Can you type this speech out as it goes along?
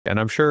And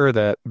I'm sure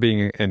that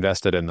being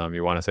invested in them,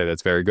 you want to say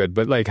that's very good.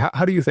 But like,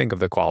 how do you think of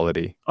the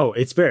quality? Oh,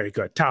 it's very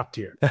good. Top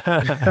tier.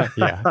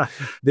 Yeah.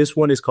 This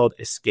one is called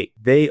Aescape.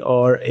 They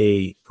are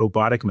a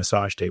robotic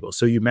massage table.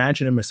 So you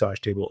imagine a massage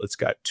table. It's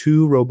got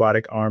two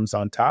robotic arms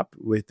on top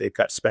they've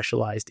got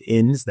specialized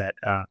ends that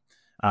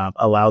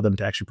allow them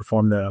to actually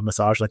perform the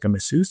massage like a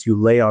masseuse. You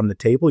lay on the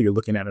table. You're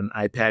looking at an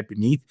iPad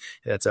beneath.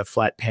 That's a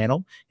flat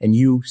panel. And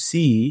you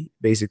see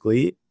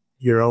basically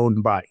your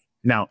own body.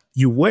 Now,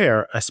 you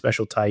wear a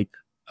special type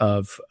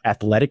of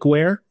athletic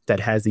wear that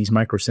has these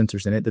micro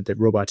sensors in it that the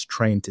robot's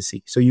trained to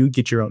see. So you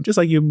get your own, just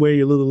like you wear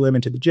your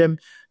Lululemon to the gym,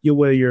 you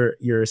wear your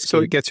So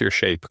it Escape. gets your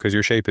shape because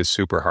your shape is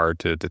super hard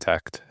to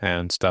detect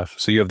and stuff.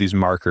 So you have these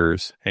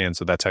markers. And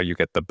so that's how you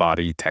get the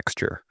body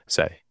texture,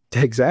 say.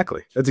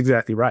 Exactly. That's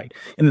exactly right.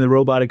 And then the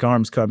robotic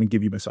arms come and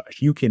give you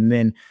massage. You can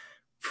then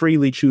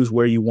freely choose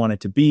where you want it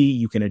to be.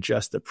 You can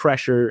adjust the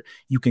pressure.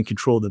 You can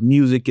control the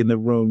music in the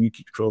room. You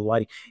can control the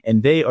lighting.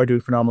 And they are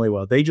doing phenomenally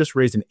well. They just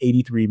raised an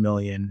 $83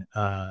 million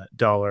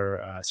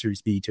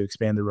Series B to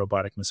expand the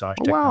robotic massage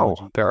Oh,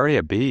 technology. wow. They're already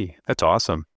a B. That's awesome.